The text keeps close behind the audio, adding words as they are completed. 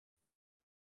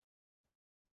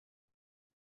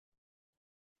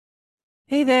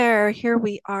Hey there, here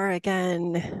we are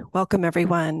again. Welcome,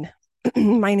 everyone.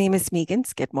 My name is Megan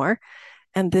Skidmore,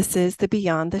 and this is the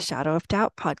Beyond the Shadow of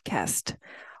Doubt podcast.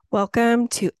 Welcome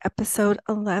to episode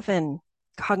 11,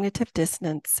 Cognitive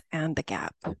Dissonance and the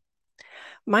Gap.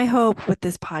 My hope with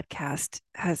this podcast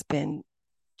has been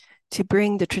to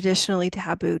bring the traditionally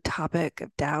taboo topic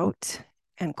of doubt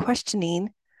and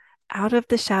questioning out of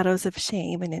the shadows of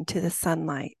shame and into the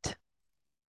sunlight.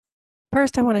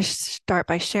 First, I want to start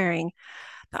by sharing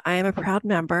that I am a proud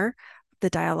member of the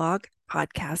Dialogue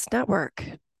Podcast Network.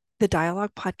 The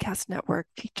Dialogue Podcast Network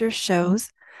features shows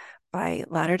by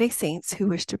Latter-day Saints who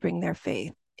wish to bring their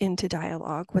faith into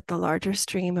dialogue with the larger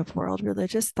stream of world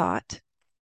religious thought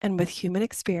and with human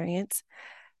experience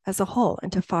as a whole,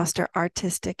 and to foster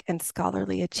artistic and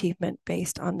scholarly achievement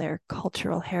based on their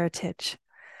cultural heritage.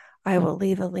 I will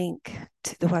leave a link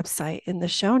to the website in the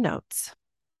show notes.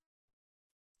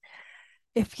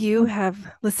 If you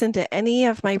have listened to any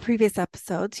of my previous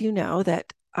episodes, you know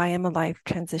that I am a life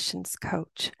transitions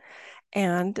coach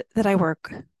and that I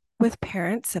work with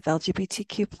parents of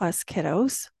LGBTQ plus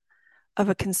kiddos of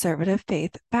a conservative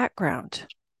faith background.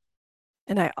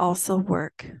 And I also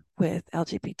work with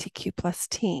LGBTQ plus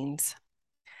teens.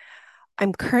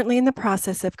 I'm currently in the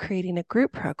process of creating a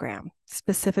group program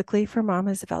specifically for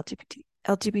mamas of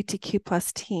LGBTQ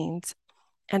plus teens.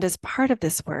 And as part of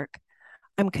this work,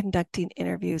 I'm conducting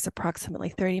interviews approximately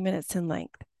 30 minutes in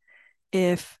length.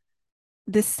 If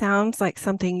this sounds like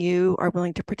something you are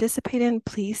willing to participate in,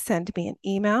 please send me an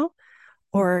email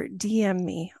or DM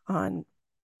me on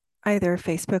either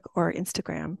Facebook or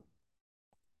Instagram.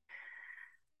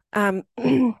 I've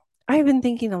been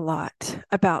thinking a lot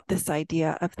about this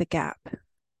idea of the gap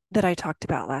that I talked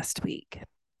about last week.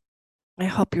 I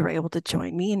hope you were able to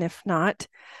join me, and if not,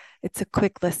 it's a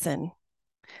quick listen.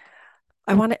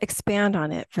 I want to expand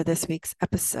on it for this week's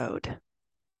episode.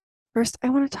 First, I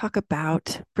want to talk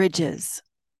about bridges.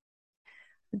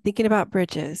 I'm thinking about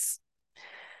bridges.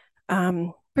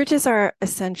 Bridges are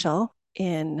essential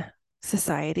in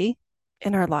society,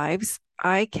 in our lives.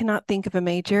 I cannot think of a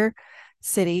major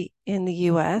city in the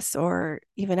US or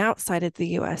even outside of the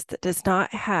US that does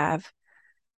not have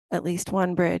at least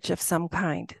one bridge of some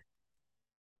kind.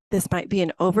 This might be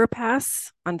an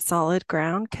overpass on solid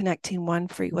ground connecting one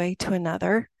freeway to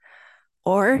another,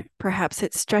 or perhaps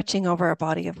it's stretching over a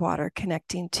body of water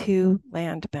connecting two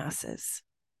land masses.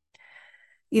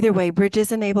 Either way,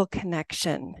 bridges enable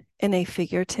connection in a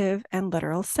figurative and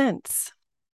literal sense.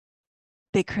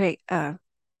 They create a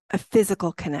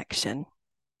physical connection.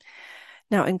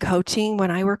 Now, in coaching, when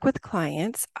I work with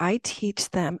clients, I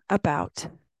teach them about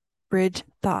bridge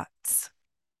thoughts.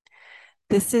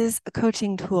 This is a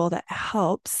coaching tool that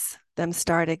helps them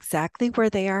start exactly where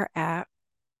they are at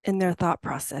in their thought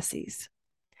processes.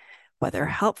 Whether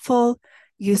helpful,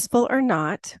 useful, or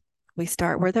not, we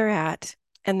start where they're at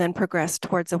and then progress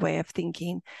towards a way of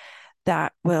thinking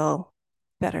that will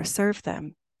better serve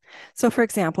them. So, for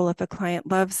example, if a client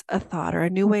loves a thought or a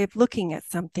new way of looking at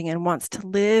something and wants to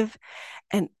live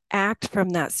and act from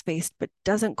that space but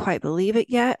doesn't quite believe it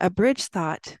yet, a bridge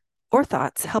thought or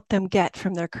thoughts help them get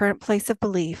from their current place of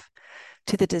belief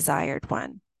to the desired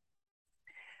one.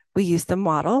 We use the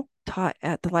model taught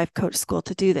at the Life Coach School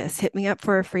to do this. Hit me up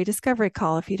for a free discovery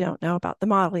call if you don't know about the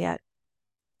model yet.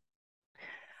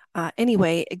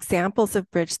 Anyway, examples of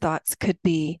bridge thoughts could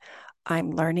be,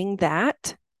 I'm learning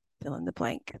that, fill in the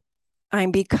blank.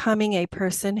 I'm becoming a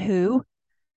person who,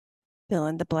 fill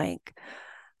in the blank.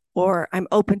 Or I'm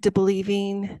open to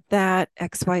believing that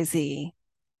XYZ.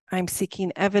 I'm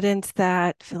seeking evidence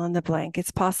that, fill in the blank. It's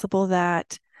possible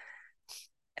that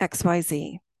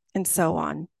XYZ, and so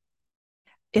on.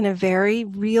 In a very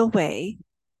real way,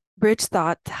 bridge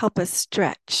thoughts help us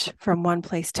stretch from one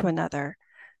place to another,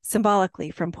 symbolically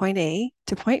from point A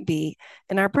to point B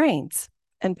in our brains,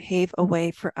 and pave a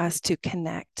way for us to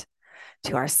connect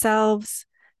to ourselves,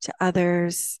 to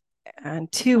others,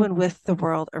 and to and with the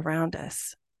world around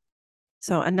us.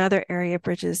 So another area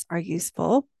bridges are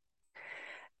useful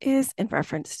is in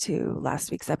reference to last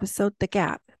week's episode, the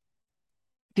gap.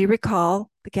 If you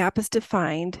recall, the gap is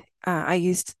defined. I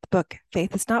used the book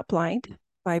Faith is Not Blind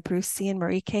by Bruce C. and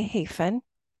Marie K. Hafen.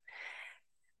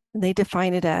 And they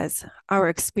define it as our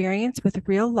experience with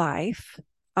real life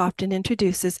often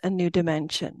introduces a new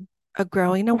dimension, a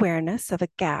growing awareness of a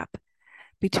gap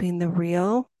between the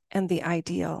real and the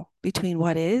ideal, between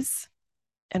what is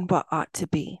and what ought to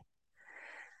be.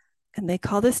 And they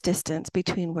call this distance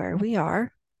between where we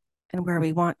are and where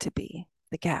we want to be,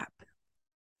 the gap.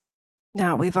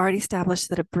 Now, we've already established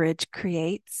that a bridge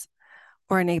creates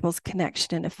or enables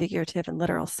connection in a figurative and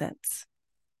literal sense.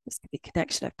 This could be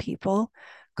connection of people,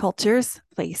 cultures,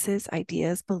 places,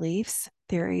 ideas, beliefs,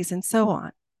 theories, and so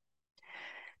on.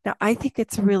 Now, I think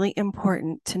it's really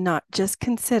important to not just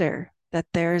consider that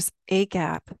there's a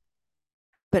gap,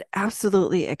 but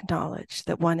absolutely acknowledge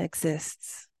that one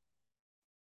exists.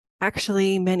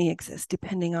 Actually, many exist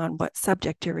depending on what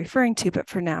subject you're referring to, but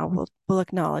for now, we'll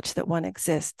acknowledge that one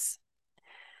exists.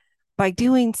 By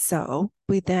doing so,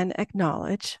 we then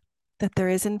acknowledge that there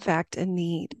is in fact a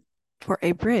need for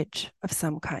a bridge of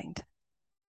some kind.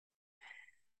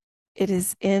 It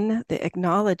is in the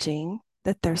acknowledging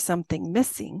that there's something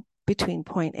missing between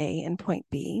point A and point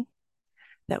B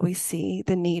that we see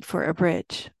the need for a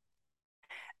bridge.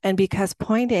 And because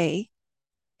point A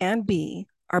and B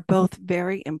are both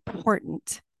very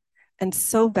important and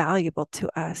so valuable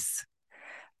to us,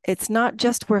 it's not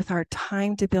just worth our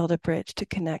time to build a bridge to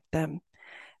connect them.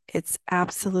 It's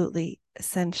absolutely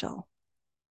essential.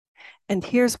 And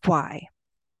here's why.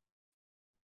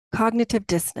 Cognitive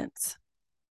dissonance.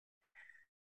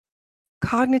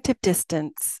 Cognitive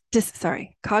dissonance,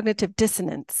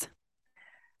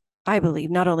 I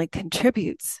believe, not only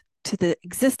contributes to the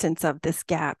existence of this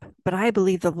gap, but I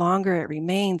believe the longer it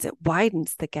remains, it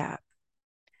widens the gap.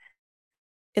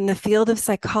 In the field of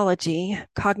psychology,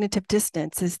 cognitive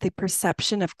dissonance is the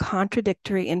perception of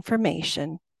contradictory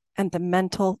information and the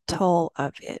mental toll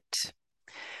of it.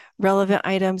 Relevant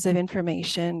items of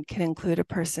information can include a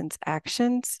person's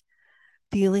actions,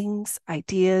 feelings,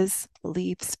 ideas,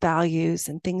 beliefs, values,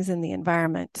 and things in the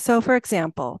environment. So, for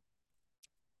example,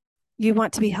 you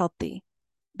want to be healthy,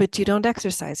 but you don't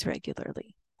exercise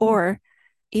regularly, or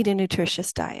eat a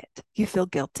nutritious diet. You feel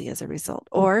guilty as a result.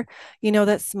 Or you know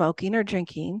that smoking or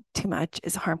drinking too much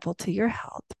is harmful to your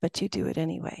health, but you do it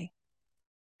anyway.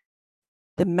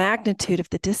 The magnitude of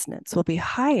the dissonance will be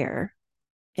higher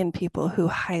in people who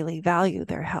highly value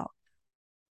their health.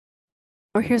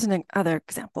 Or here's another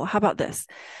example. How about this?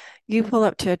 You pull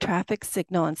up to a traffic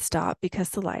signal and stop because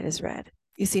the light is red.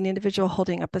 You see an individual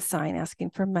holding up a sign asking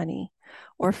for money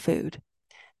or food.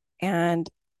 And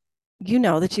you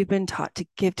know that you've been taught to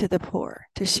give to the poor,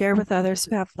 to share with others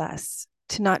who have less,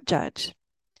 to not judge.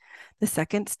 The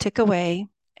seconds tick away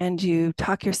and you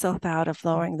talk yourself out of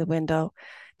lowering the window,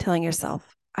 telling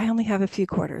yourself, I only have a few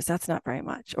quarters. That's not very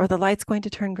much. Or the light's going to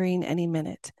turn green any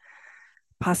minute.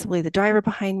 Possibly the driver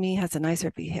behind me has a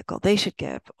nicer vehicle. They should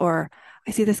give. Or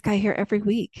I see this guy here every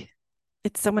week.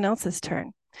 It's someone else's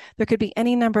turn. There could be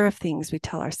any number of things we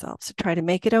tell ourselves to try to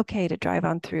make it okay to drive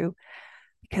on through,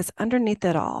 because underneath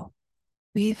it all,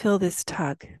 we feel this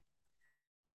tug,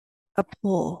 a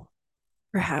pull.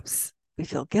 Perhaps we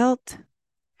feel guilt.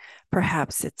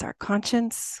 Perhaps it's our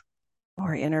conscience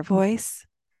or inner voice.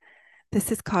 This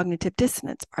is cognitive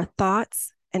dissonance. Our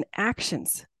thoughts and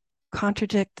actions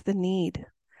contradict the need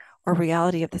or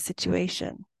reality of the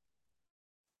situation.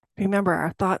 Remember,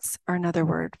 our thoughts are another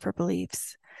word for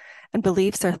beliefs, and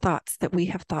beliefs are thoughts that we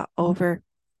have thought over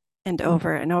and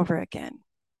over and over again.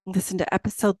 Listen to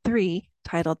episode 3,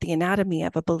 titled The Anatomy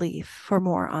of a Belief, for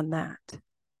more on that.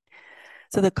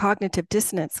 So the cognitive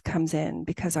dissonance comes in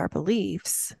because our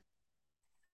beliefs,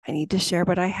 I need to share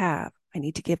what I have, I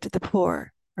need to give to the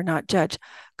poor, or not judge,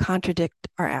 contradict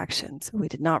our actions. We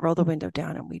did not roll the window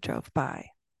down and we drove by.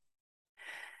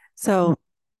 So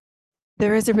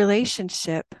there is a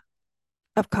relationship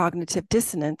of cognitive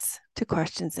dissonance to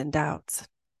questions and doubts.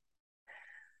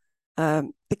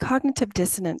 The cognitive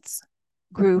dissonance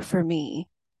grew for me.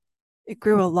 It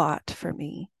grew a lot for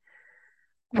me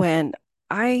when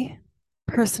I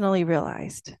personally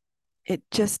realized it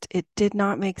did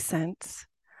not make sense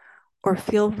or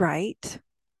feel right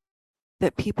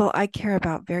that people I care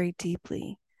about very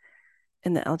deeply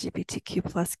in the LGBTQ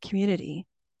plus community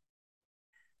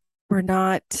were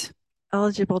not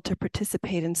eligible to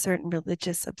participate in certain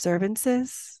religious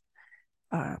observances,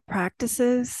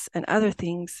 practices, and other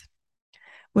things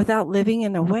without living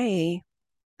in a way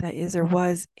that is or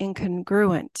was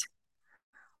incongruent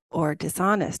or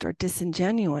dishonest or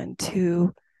disingenuine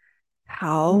to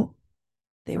how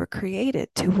they were created,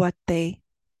 to what they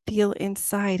feel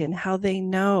inside and how they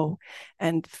know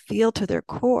and feel to their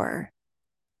core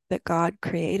that God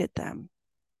created them.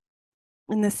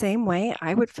 In the same way,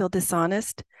 I would feel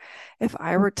dishonest if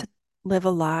I were to live a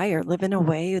lie or live in a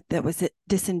way that was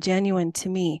disingenuine to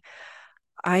me.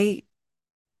 I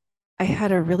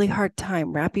had a really hard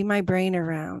time wrapping my brain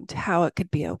around how it could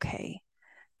be okay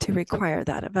to require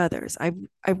that of others. I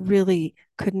really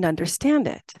couldn't understand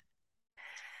it.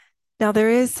 Now, there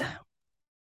is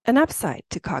an upside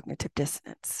to cognitive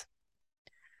dissonance.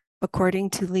 According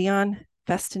to Leon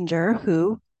Festinger,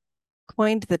 who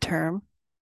coined the term,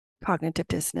 cognitive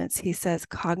dissonance. He says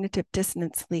cognitive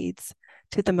dissonance leads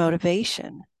to the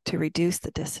motivation to reduce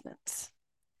the dissonance.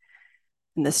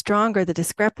 And the stronger the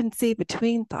discrepancy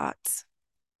between thoughts,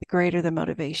 the greater the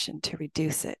motivation to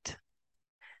reduce it.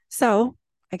 So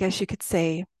I guess you could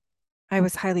say I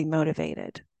was highly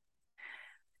motivated.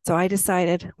 So I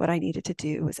decided what I needed to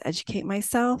do was educate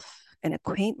myself and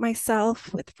acquaint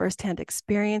myself with firsthand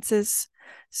experiences,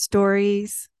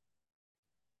 stories,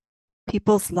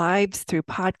 people's lives through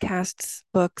podcasts,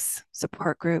 books,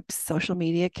 support groups, social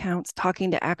media accounts,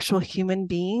 talking to actual human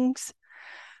beings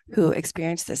who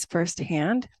experienced this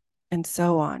firsthand, and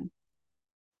so on.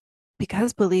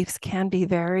 Because beliefs can be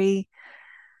very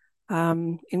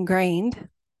ingrained,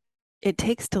 it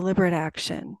takes deliberate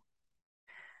action,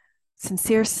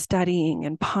 sincere studying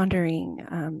and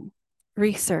pondering,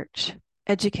 research,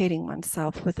 educating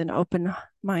oneself with an open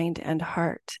mind and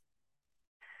heart.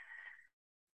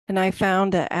 And I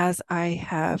found that as I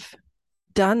have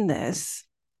done this,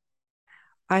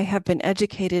 I have been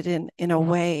educated in a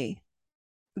way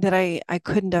that I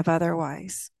couldn't have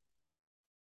otherwise.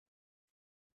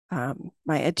 My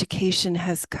education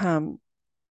has come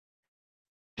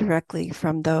directly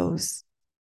from those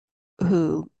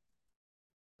who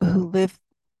live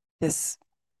this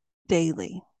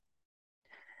daily.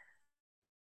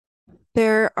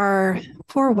 There are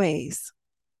 4 ways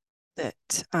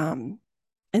that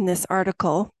in this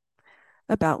article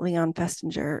about Leon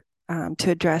Festinger to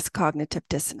address cognitive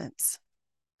dissonance.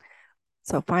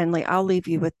 So finally, I'll leave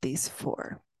you with these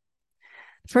 4.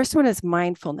 The first one is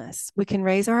mindfulness. We can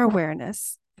raise our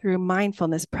awareness through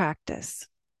mindfulness practice.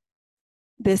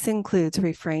 This includes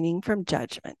refraining from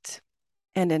judgment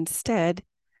and instead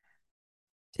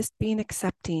just being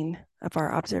accepting of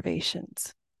our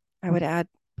observations. I would add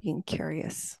being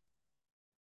curious.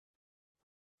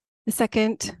 The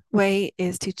second way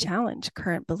is to challenge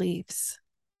current beliefs.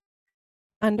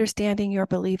 Understanding your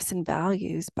beliefs and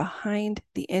values behind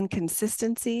the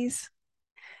inconsistencies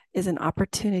is an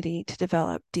opportunity to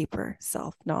develop deeper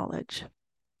self-knowledge.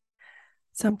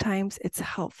 Sometimes it's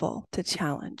helpful to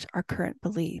challenge our current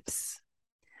beliefs.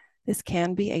 This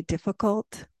can be a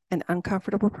difficult and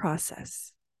uncomfortable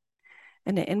process,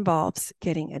 and it involves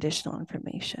getting additional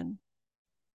information.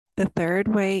 The third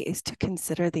way is to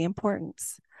consider the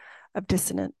importance of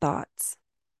dissonant thoughts.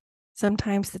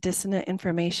 Sometimes the dissonant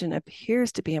information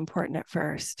appears to be important at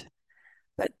first,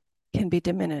 but can be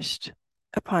diminished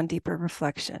upon deeper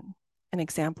reflection. An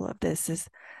example of this is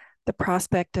the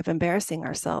prospect of embarrassing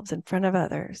ourselves in front of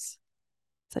others,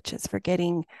 such as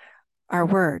forgetting our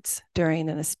words during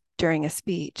a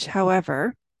speech.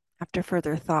 However, after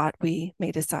further thought, we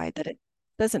may decide that it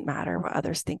doesn't matter what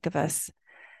others think of us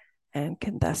and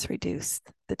can thus reduce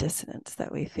the dissonance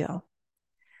that we feel.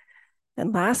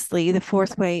 And lastly, the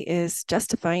fourth way is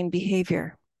justifying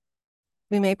behavior.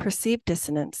 We may perceive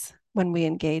dissonance when we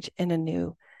engage in a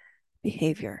new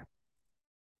behavior.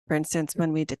 For instance,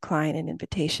 when we decline an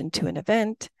invitation to an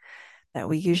event that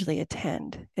we usually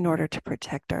attend in order to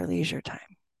protect our leisure time.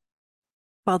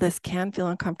 While this can feel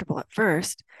uncomfortable at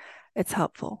first, it's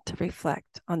helpful to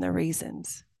reflect on the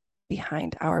reasons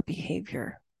behind our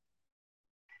behavior.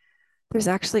 There's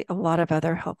actually a lot of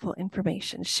other helpful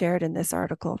information shared in this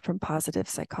article from Positive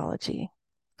Psychology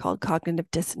called Cognitive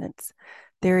Dissonance,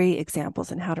 Theory, Examples,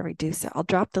 and How to Reduce It. I'll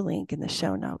drop the link in the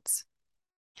show notes.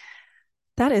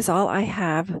 That is all I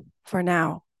have for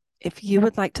now. If you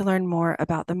would like to learn more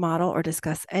about the model or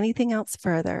discuss anything else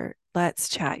further, let's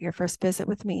chat. Your first visit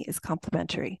with me is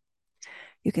complimentary.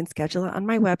 You can schedule it on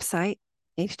my website,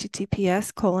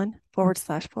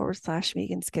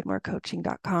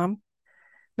 https://meganskidmorecoaching.com.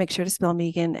 Make sure to spell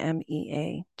Megan,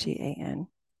 M-E-A-G-A-N.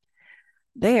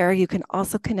 There, you can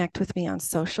also connect with me on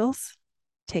socials,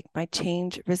 take my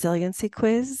Change Resiliency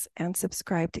quiz, and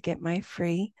subscribe to get my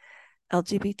free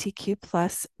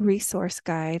LGBTQ+ resource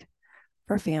guide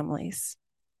for families.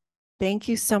 Thank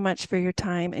you so much for your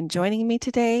time and joining me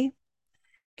today.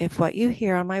 If what you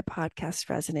hear on my podcast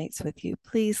resonates with you,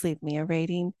 please leave me a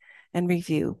rating and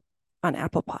review on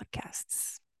Apple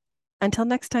Podcasts. Until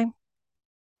next time.